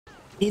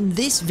In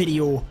this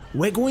video,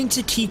 we're going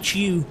to teach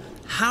you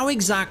how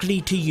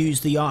exactly to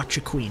use the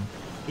Archer Queen.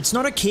 It's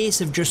not a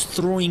case of just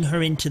throwing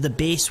her into the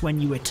base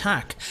when you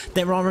attack.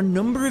 There are a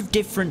number of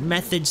different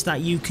methods that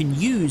you can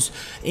use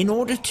in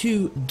order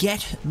to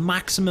get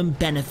maximum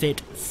benefit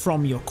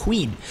from your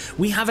queen.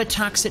 We have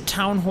attacks at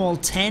Town Hall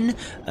 10,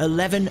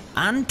 11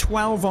 and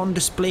 12 on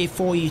display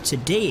for you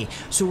today,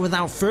 so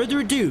without further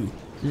ado,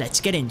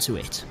 let's get into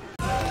it.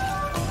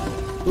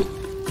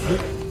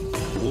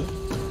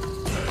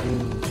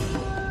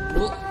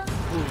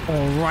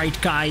 Alright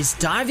guys,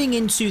 diving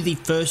into the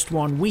first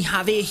one, we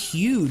have a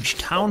huge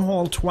Town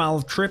Hall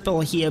 12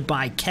 triple here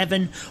by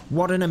Kevin.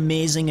 What an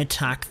amazing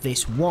attack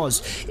this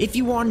was. If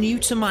you are new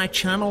to my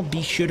channel,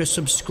 be sure to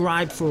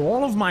subscribe for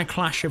all of my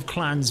Clash of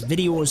Clans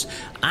videos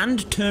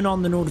and turn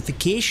on the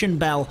notification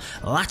bell.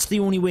 That's the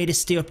only way to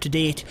stay up to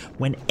date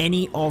when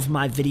any of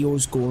my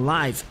videos go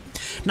live.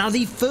 Now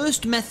the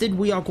first method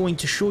we are going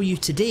to show you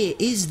today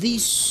is the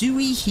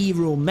Sui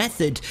Hero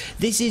method.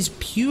 This is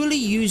purely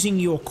using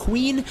your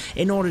queen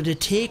in order to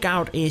take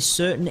out a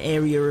certain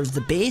area of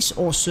the base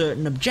or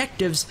certain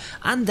objectives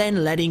and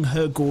then letting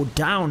her go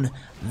down.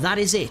 That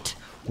is it.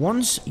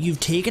 Once you've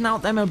taken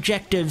out them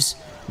objectives,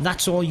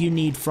 that's all you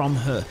need from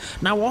her.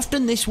 Now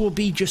often this will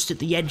be just at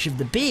the edge of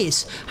the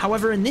base,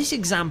 however in this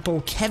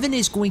example Kevin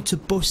is going to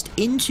bust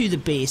into the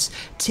base,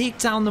 take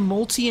down the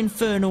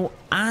Multi-Inferno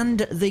and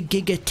the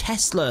Giga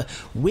Tesla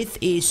with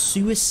a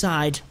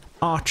suicide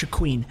Archer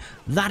Queen.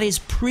 That is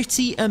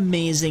pretty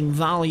amazing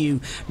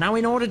value. Now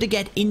in order to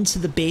get into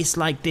the base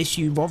like this,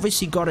 you've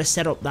obviously got to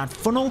set up that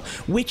funnel,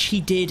 which he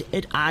did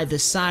at either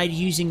side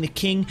using the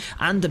king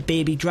and the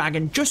baby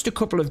dragon, just a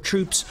couple of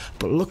troops,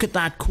 but look at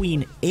that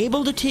queen,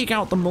 able to take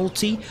out the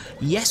multi.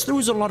 Yes, there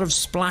was a lot of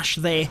splash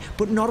there,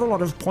 but not a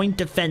lot of point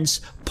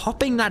defense,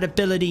 popping that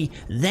ability,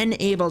 then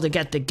able to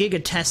get the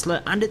Giga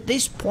Tesla, and at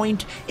this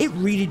point it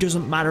really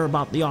doesn't matter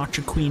about the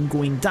Archer Queen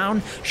going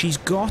down. She's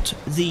got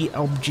the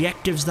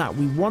objectives that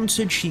we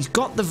wanted, she's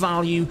got the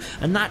value,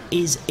 and that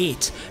is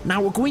it.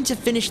 Now we're going to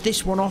finish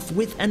this one off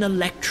with an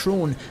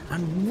Electron,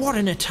 and what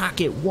an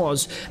attack it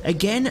was.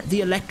 Again,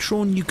 the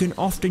Electron you can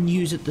often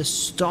use at the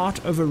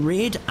start of a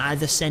raid,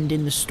 either send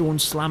in the Stone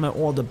Slammer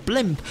or the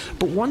Blimp,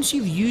 but once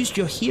you've used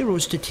your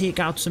heroes to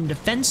take out some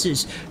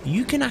defenses,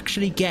 you can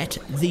actually get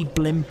the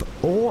Blimp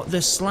or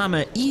the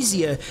Slammer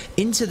easier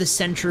into the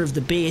center of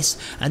the base,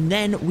 and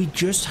then we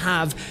just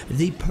have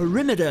the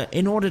perimeter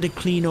in order to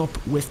clean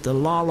up with the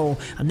Lalo,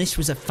 and this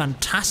was a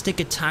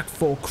fantastic attack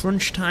for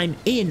crunch time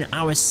in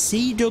our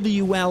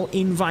CWL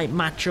invite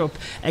matchup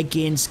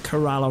against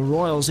Kerala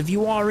Royals. If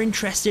you are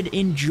interested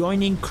in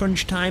joining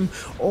crunch time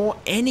or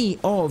any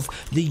of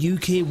the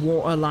UK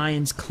War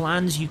Alliance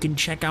clans, you can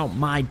check out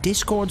my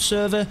Discord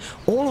server.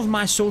 All of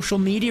my social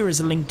media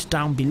is linked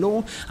down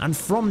below, and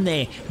from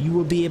there you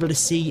will be able to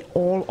see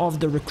all of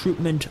the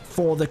recruitment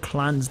for the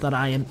clans that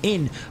I am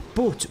in.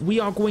 But we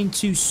are going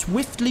to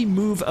swiftly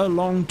move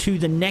along to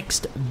the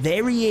next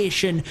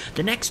variation,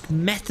 the next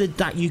method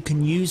that you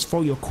can use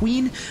for your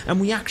queen, and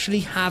we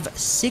actually have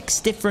 6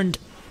 different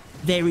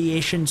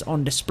variations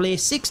on display,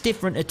 6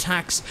 different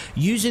attacks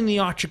using the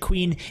Archer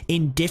Queen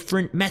in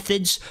different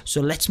methods.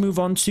 So let's move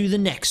on to the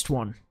next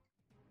one.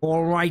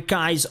 Alright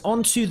guys,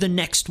 on to the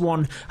next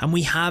one, and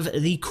we have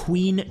the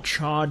Queen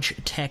Charge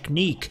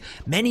technique.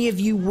 Many of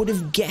you would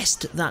have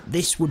guessed that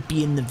this would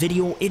be in the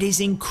video. It is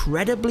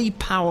incredibly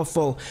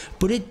powerful,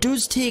 but it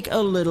does take a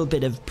little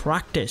bit of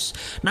practice.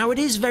 Now it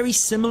is very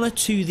similar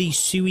to the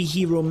Sui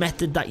Hero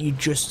method that you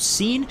just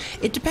seen.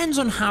 It depends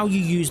on how you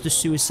use the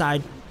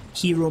Suicide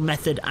Hero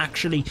method.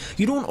 Actually,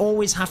 you don't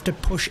always have to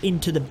push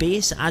into the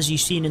base as you've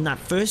seen in that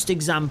first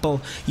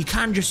example. You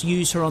can just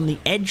use her on the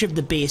edge of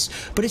the base,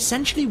 but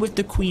essentially with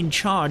the Queen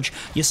Charge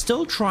you're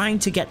still trying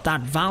to get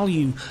that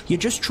value, you're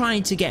just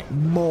trying to get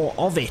more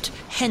of it,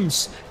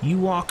 hence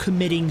you are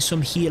committing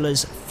some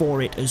healers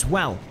for it as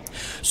well.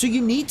 So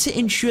you need to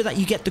ensure that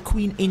you get the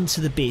queen into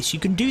the base. You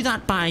can do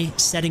that by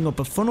setting up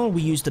a funnel.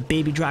 We use the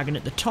baby dragon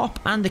at the top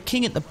and the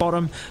king at the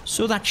bottom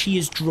so that she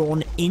is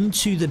drawn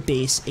into the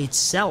base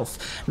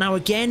itself. Now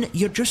again,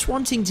 you're just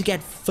wanting to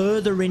get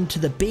further into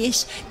the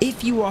base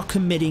if you are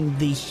committing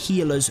the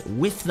healers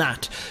with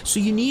that. So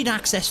you need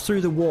access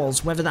through the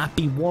walls, whether that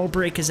be wall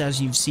breakers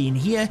as you've seen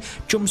here,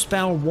 jump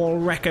spell, wall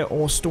wrecker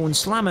or stone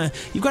slammer.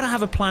 You've got to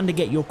have a plan to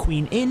get your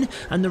queen in,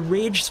 and the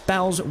rage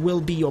spells will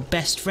be your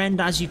best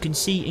friend, as you can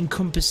see,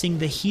 encompassing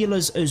the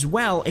healers as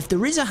well. If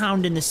there is a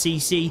hound in the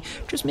CC,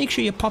 just make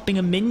sure you're popping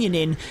a minion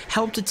in,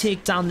 help to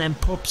take down them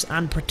pups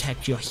and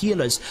protect your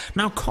healers.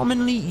 Now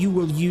commonly you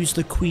will use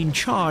the Queen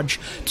Charge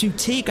to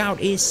take out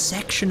a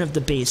section of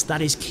the base,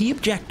 that is key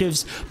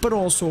objectives, but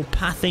also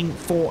pathing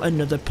for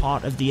another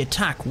part of the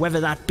attack, whether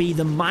that be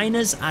the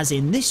miners as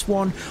in this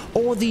one,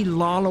 or the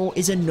Lalo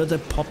is another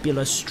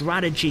popular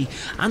strategy.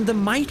 And there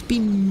might be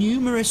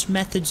numerous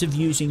methods of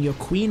using your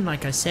queen.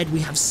 Like I said, we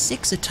have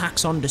 6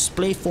 attacks on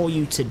display for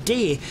you today.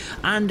 today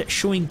and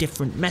showing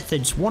different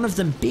methods, one of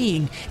them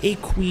being a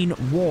queen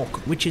walk,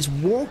 which is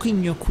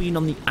walking your queen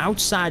on the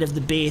outside of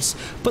the base,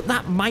 but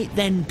that might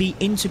then be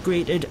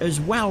integrated as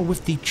well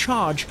with the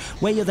charge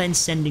where you're then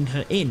sending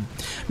her in.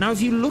 Now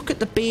if you look at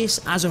the base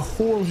as a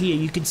whole here,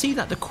 you can see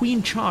that the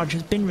queen charge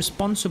has been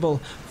responsible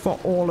for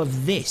all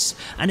of this,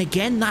 and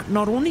again that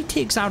not only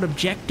takes out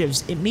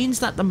objectives, it means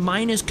that the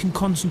miners can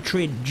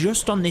concentrate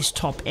just on this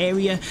top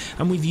area,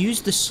 and we've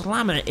used the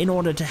slammer in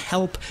order to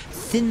help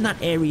thin that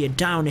area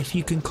down. If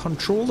you can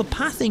control the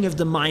pathing of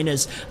the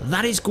miners,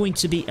 that is going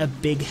to be a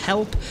big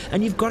help,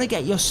 and you've got to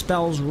get your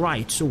spells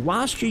right. So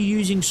whilst you're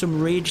using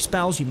some rage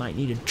spells, you might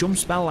need a jump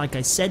spell like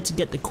I said to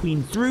get the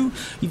queen through,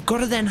 you've got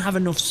to then have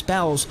enough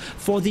spells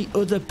for the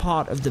other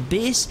part of the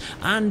base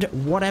and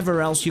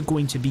whatever else you're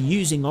going to be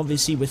using.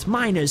 Obviously with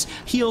miners,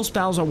 heal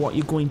spells are what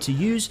you're going to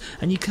use,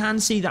 and you can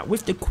see that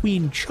with the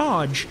queen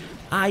charge,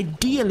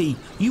 ideally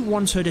you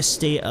want her to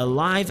stay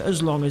alive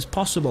as long as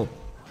possible.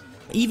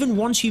 Even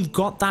once you've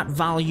got that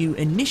value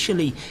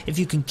initially, if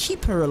you can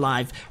keep her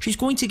alive, she's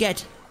going to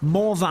get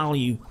more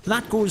value,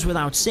 that goes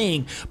without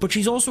saying, but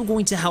she's also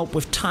going to help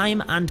with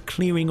time and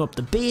clearing up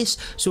the base.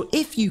 So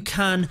if you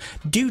can,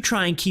 do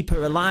try and keep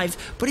her alive,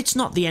 but it's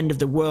not the end of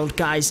the world,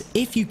 guys.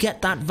 If you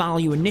get that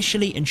value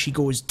initially and she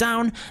goes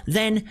down,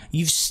 then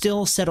you've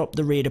still set up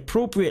the raid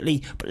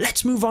appropriately. But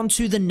let's move on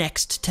to the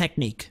next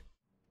technique.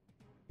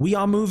 We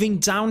are moving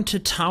down to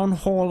Town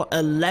Hall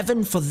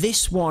 11 for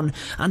this one,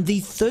 and the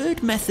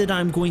third method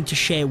I'm going to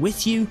share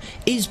with you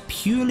is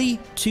purely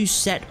to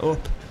set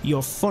up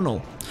your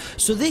funnel.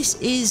 So this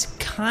is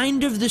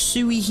kind of the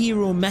Sui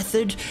hero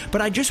method,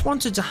 but I just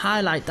wanted to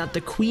highlight that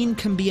the queen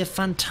can be a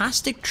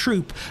fantastic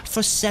troop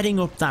for setting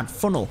up that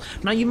funnel.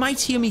 Now you might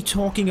hear me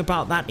talking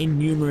about that in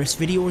numerous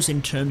videos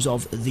in terms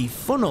of the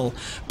funnel,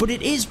 but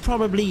it is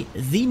probably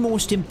the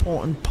most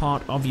important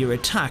part of your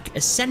attack.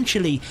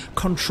 Essentially,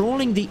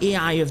 controlling the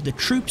AI of the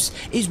troops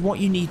is what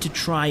you need to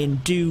try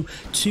and do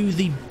to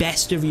the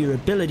best of your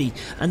ability,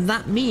 and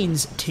that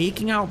means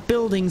taking out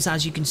buildings,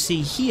 as you can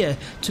see here,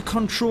 to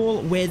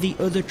control where the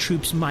other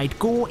troops might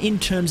go in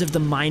terms of the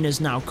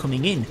miners now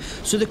coming in.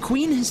 So the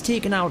queen has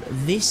taken out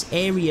this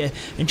area,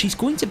 and she's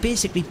going to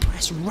basically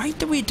press right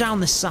the way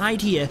down the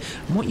side here,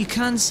 and what you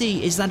can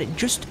see is that it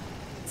just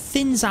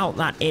thins out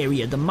that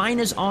area. The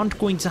miners aren't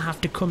going to have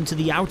to come to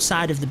the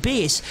outside of the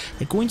base,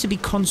 they're going to be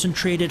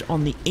concentrated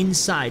on the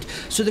inside.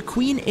 So the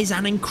queen is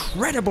an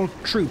incredible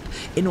troop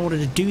in order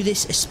to do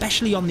this,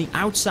 especially on the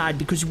outside,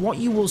 because what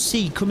you will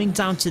see coming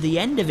down to the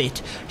end of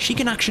it, she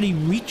can actually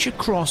reach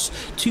across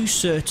to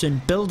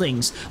certain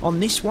buildings. On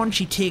this one,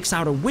 she takes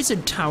out a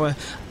wizard tower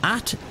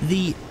at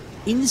the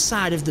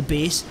inside of the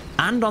base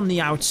and on the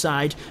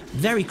outside.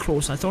 Very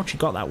close. I thought she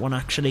got that one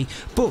actually,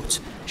 but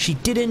she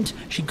didn't.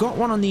 She got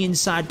one on the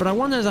inside, but I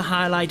wanted to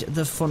highlight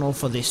the funnel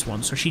for this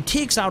one. So she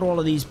takes out all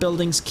of these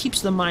buildings,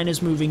 keeps the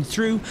miners moving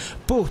through,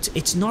 but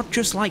it's not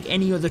just like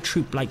any other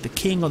troop like the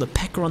king or the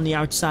pecker on the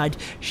outside.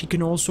 She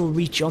can also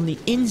reach on the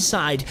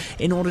inside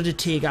in order to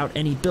take out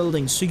any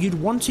buildings. So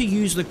you'd want to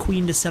use the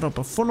queen to set up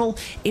a funnel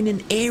in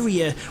an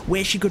area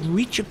where she could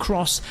reach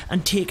across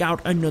and take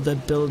out another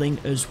building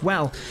as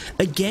well.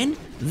 Again,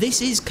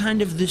 this is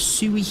kind of the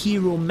Sui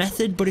hero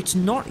method, but it's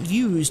not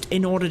used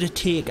in order to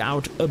take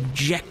out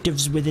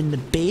objectives within the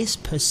base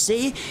per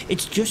se.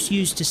 It's just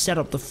used to set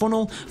up the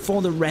funnel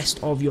for the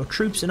rest of your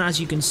troops. And as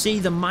you can see,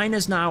 the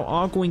miners now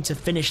are going to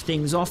finish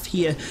things off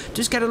here.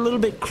 Just get a little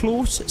bit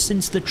close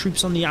since the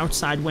troops on the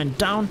outside went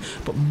down,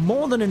 but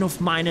more than enough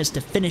miners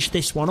to finish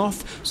this one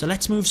off. So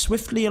let's move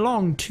swiftly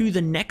along to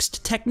the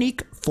next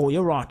technique for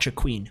your archer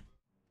queen.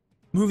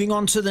 Moving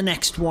on to the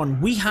next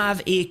one, we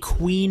have a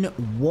queen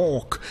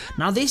walk.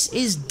 Now this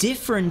is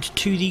different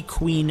to the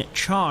queen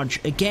charge.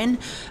 Again,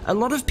 a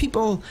lot of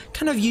people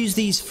kind of use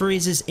these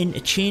phrases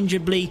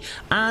interchangeably,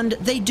 and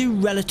they do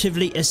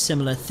relatively a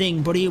similar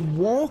thing, but a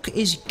walk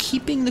is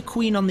keeping the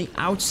queen on the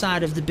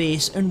outside of the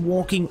base and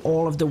walking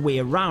all of the way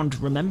around.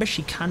 Remember,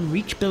 she can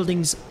reach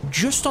buildings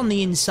just on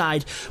the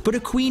inside, but a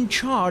queen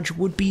charge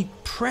would be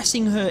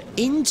pressing her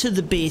into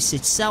the base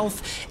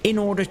itself in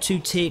order to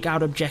take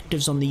out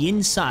objectives on the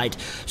inside.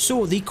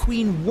 So the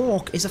queen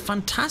walk is a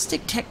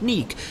fantastic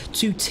technique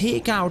to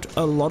take out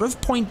a lot of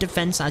point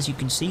defense. As you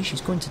can see, she's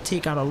going to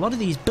take out a lot of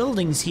these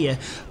buildings here,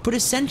 but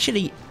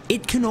essentially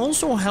it can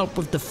also help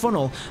with the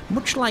funnel,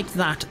 much like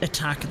that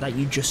attack that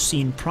you just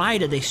seen prior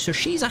to this. So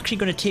she's actually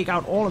going to take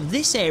out all of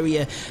this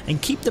area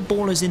and keep the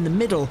ballers in the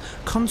middle,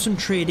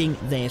 concentrating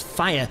their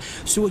fire.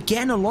 So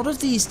again, a lot of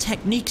these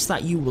techniques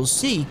that you will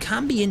see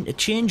can be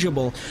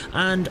interchangeable,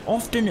 and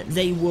often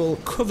they will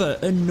cover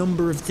a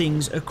number of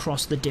things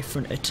across the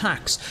different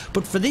attacks.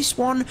 But for this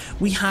one,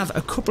 we have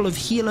a couple of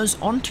healers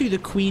onto the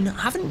queen.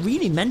 I haven't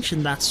really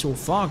mentioned that so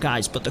far,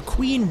 guys, but the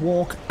queen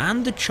walk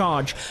and the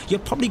charge, you're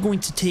probably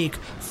going to take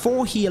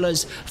 4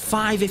 healers,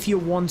 5 if you're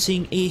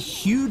wanting a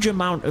huge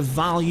amount of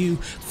value.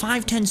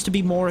 5 tends to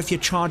be more if you're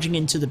charging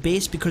into the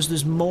base because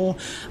there's more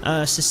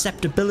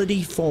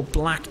susceptibility for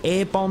black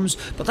air bombs,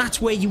 but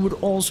that's where you would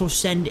also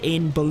send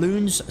in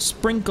balloons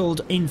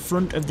sprinkled in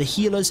front of the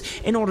healers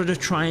in order to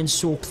try and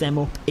soak them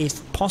up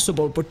if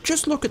possible. But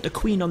just look at the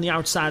queen on the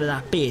outside of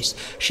that base.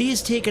 She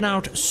has taken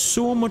out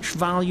so much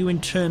value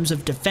in terms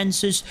of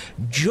defenses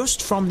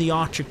just from the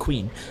archer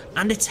queen,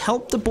 and it's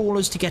helped the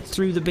bowlers to get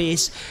through the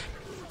base,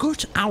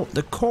 gut out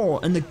the core.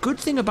 And the good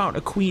thing about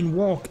a queen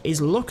walk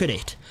is, look at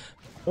it,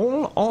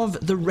 all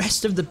of the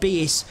rest of the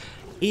base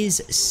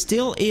is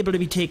still able to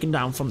be taken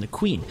down from the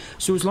queen.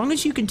 So as long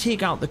as you can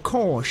take out the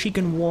core, she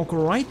can walk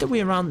right the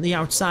way around the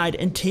outside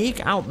and take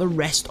out the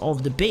rest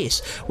of the base,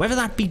 whether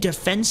that be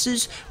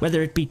defenses,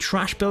 whether it be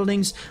trash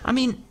buildings. I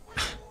mean,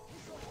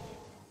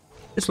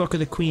 let's look at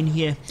the queen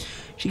here.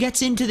 She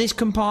gets into this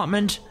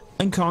compartment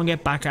and can't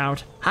get back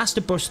out, has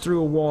to bust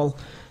through a wall.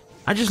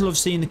 I just love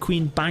seeing the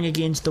queen bang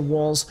against the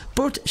walls,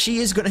 but she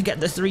is going to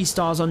get the 3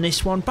 stars on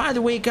this one. By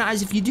the way,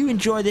 guys, if you do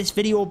enjoy this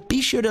video,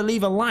 be sure to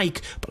leave a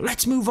like, but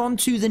let's move on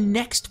to the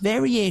next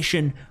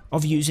variation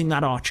of using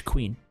that archer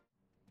queen.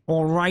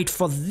 Alright,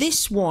 for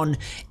this one,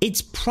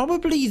 it's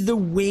probably the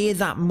way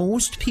that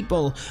most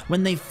people,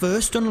 when they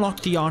first unlock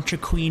the archer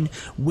queen,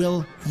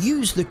 will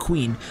use the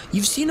queen.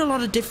 You've seen a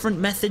lot of different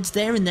methods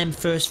there in them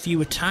first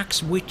few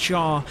attacks, which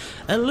are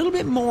a little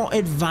bit more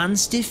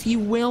advanced, if you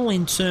will,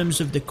 in terms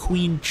of the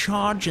queen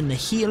charge and the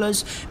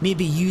healers,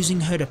 maybe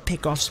using her to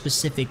pick off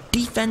specific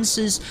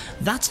defenses.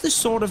 That's the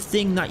sort of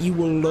thing that you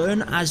will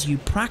learn as you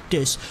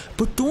practice,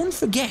 but don't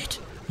forget,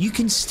 you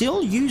can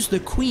still use the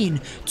queen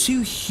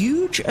to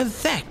huge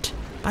effect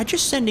by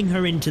just sending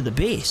her into the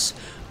base.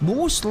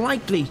 Most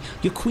likely,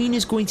 your queen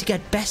is going to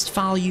get best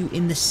value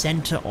in the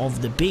center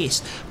of the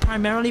base,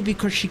 primarily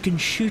because she can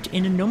shoot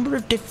in a number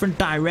of different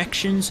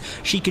directions.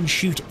 She can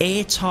shoot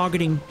air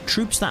targeting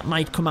troops that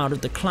might come out of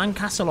the clan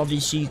castle.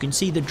 Obviously, you can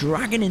see the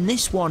dragon in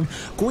this one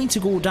going to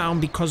go down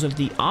because of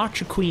the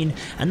archer queen,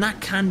 and that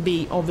can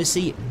be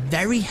obviously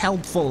very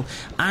helpful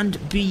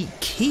and be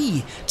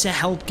key to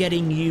help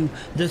getting you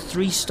the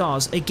 3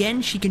 stars.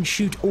 Again, she can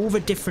shoot over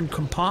different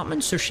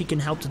compartments, so she can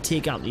help to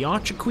take out the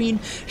archer queen.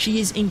 She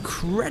is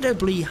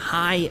incredibly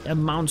high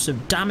amounts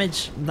of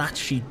damage that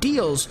she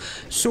deals,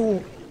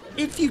 so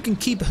if you can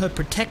keep her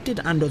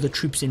protected and other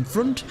troops in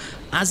front,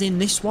 as in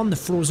this one, the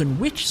Frozen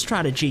Witch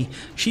strategy,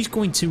 she's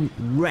going to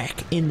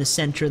wreck in the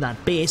center of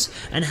that base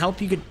and help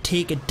you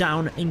take it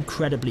down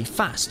incredibly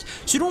fast.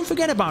 So don't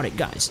forget about it,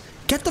 guys.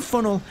 Get the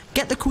funnel,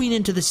 get the queen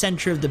into the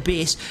center of the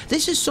base.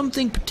 This is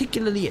something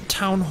particularly at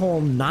Town Hall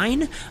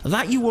 9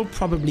 that you will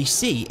probably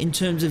see in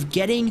terms of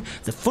getting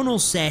the funnel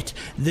set,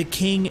 the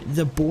king,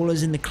 the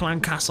bowlers in the clan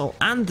castle,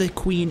 and the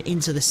queen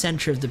into the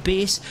center of the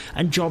base,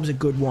 and job's a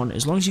good one.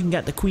 As long as you can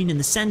get the queen in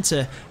the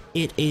center,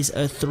 it is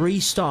a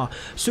 3-star.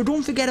 So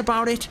don't forget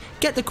about it.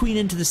 Get the queen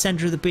into the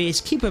center of the base,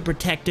 keep her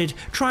protected,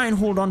 try and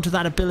hold on to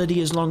that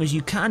ability as long as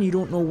you can. You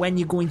don't know when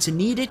you're going to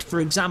need it. For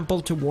example,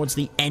 towards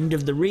the end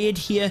of the raid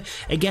here,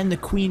 again, the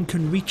queen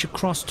can reach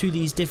across to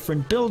these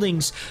different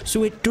buildings,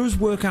 so it does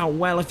work out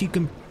well if you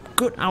can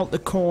gut out the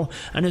core,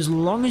 and as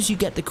long as you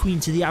get the queen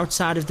to the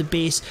outside of the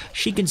base,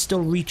 she can still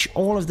reach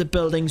all of the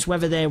buildings,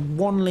 whether they're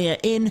one layer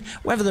in,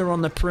 whether they're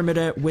on the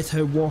perimeter with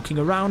her walking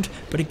around.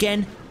 But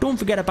again, don't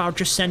forget about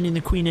just sending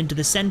the queen into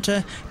the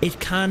center.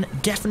 It can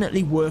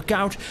definitely work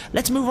out.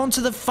 Let's move on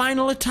to the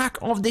final attack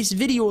of this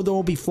video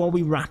though before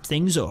we wrap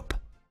things up.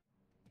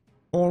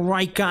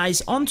 Alright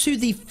guys, on to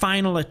the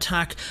final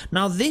attack.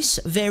 Now this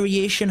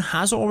variation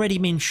has already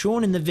been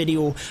shown in the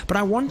video, but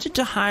I wanted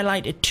to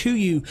highlight it to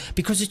you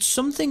because it's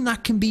something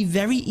that can be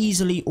very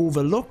easily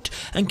overlooked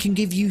and can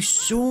give you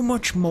so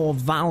much more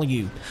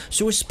value.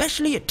 So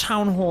especially at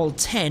Town Hall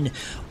 10,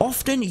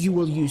 often you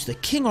will use the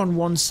king on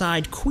one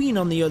side, queen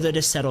on the other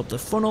to set up the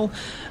funnel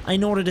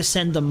in order to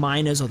send the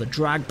miners or the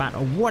drag bat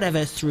or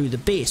whatever through the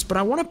base. But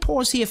I want to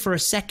pause here for a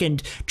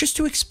second just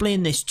to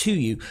explain this to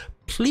you.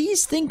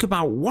 Please think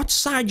about what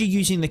side you're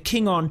using the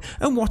king on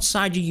and what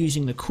side you're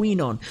using the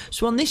queen on.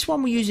 So on this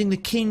one, we're using the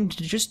king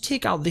to just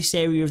take out this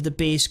area of the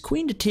base,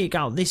 queen to take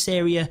out this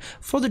area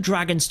for the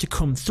dragons to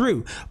come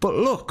through. But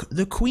look,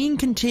 the queen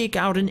can take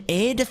out an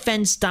air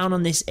defense down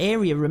on this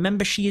area.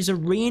 Remember, she is a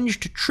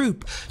ranged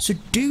troop, so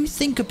do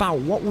think about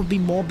what would be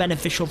more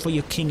beneficial for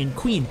your king and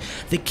queen.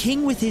 The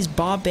king with his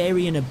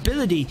barbarian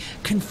ability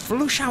can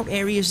flush out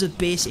areas of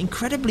base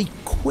incredibly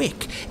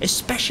quick,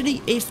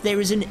 especially if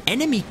there is an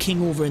enemy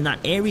king over in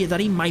that area that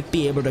he might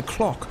be able to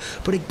clock.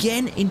 But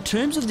again, in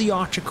terms of the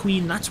archer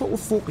queen, that's what we're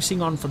focusing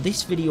on for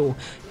this video.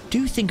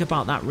 Do think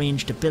about that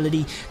ranged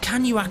ability.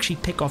 Can you actually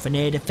pick off an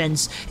air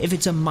defense? If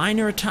it's a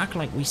minor attack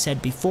like we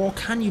said before,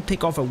 can you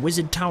pick off a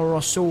wizard tower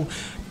or so?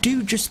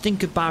 Do just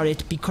think about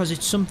it, because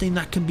it's something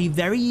that can be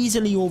very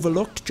easily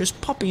overlooked. Just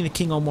popping the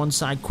king on one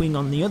side, queen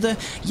on the other.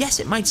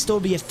 Yes, it might still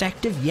be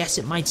effective. Yes,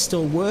 it might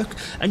still work.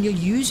 And you're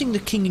using the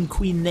king and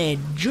queen there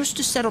just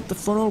to set up the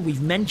funnel.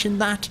 We've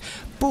mentioned that.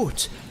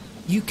 But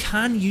you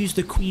can use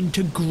the queen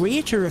to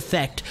greater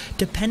effect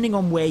depending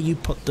on where you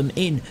put them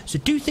in. So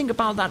do think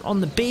about that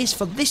on the base.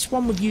 For this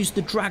one, we've used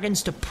the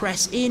dragons to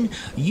press in,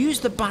 use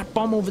the bat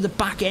bomb over the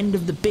back end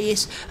of the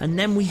base, and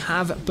then we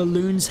have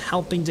balloons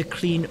helping to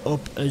clean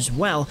up as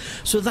well.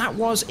 So that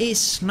was a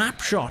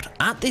snapshot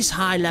at this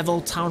high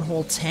level, Town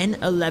Hall 10,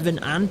 11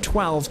 and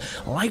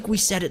 12. Like we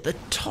said, at the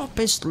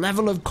toppest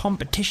level of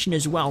competition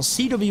as well.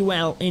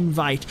 CWL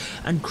invite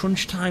and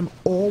crunch time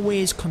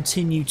always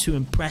continue to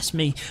impress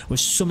me with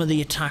some of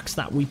the attacks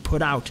that we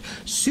put out.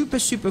 Super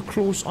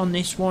close on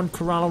this one.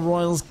 Kerala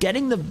Royals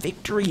getting the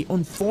victory,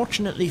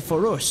 unfortunately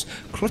for us,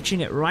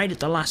 clutching it right at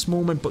the last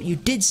moment, but you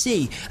did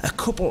see a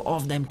couple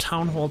of them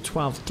Town Hall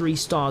 12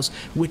 3-stars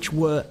which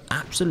were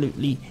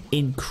absolutely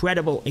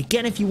incredible.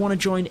 Again, if you want to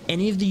join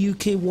any of the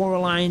UK War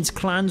Alliance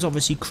clans,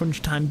 obviously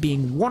crunch time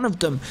being one of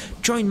them,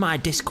 join my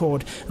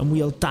Discord and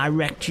we'll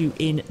direct you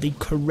in the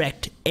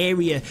correct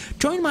area.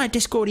 Join my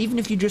Discord even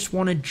if you just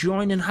want to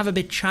join and have a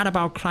bit chat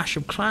about Clash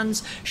of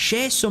Clans,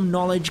 share some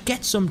knowledge,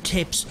 get some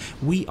tips.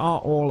 We are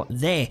all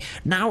there.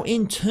 Now,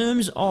 in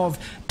terms of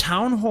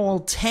Town Hall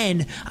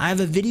 10, I have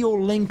a video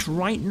linked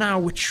right now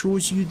which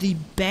shows you the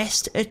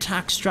best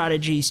attack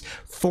strategies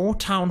for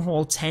Town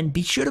Hall 10.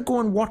 Be sure to go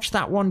and watch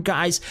that one,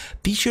 guys.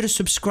 Be sure to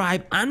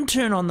subscribe and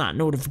turn on that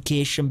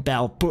notification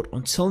bell. But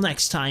until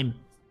next time,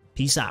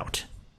 peace out.